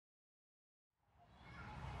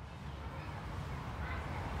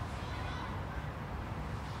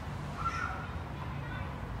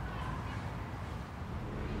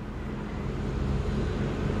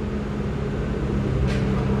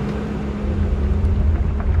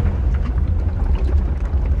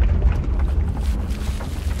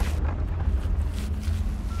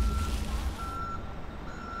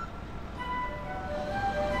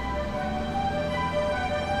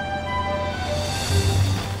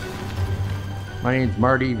My name's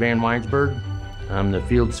Marty Van Weinsberg. I'm the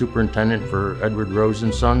field superintendent for Edward Rose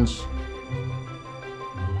 & Sons.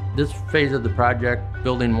 This phase of the project,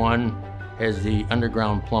 Building 1, has the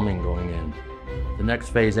underground plumbing going in. The next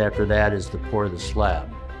phase after that is to pour the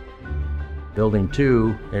slab. Building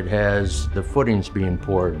 2, it has the footings being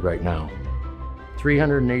poured right now.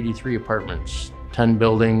 383 apartments, 10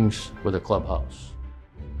 buildings with a clubhouse.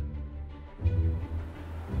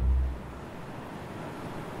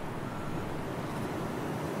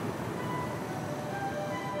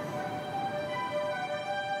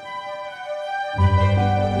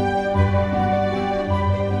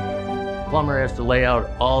 The plumber has to lay out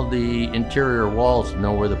all the interior walls to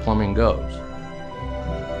know where the plumbing goes.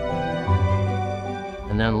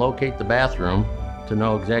 And then locate the bathroom to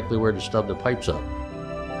know exactly where to stub the pipes up.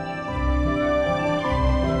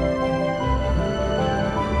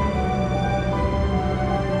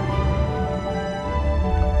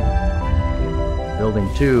 Building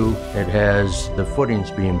 2, it has the footings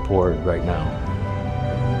being poured right now.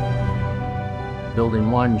 Building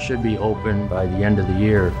 1 should be open by the end of the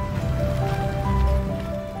year.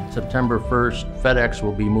 September 1st, FedEx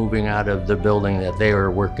will be moving out of the building that they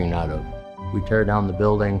are working out of. We tear down the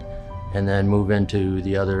building and then move into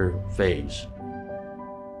the other phase.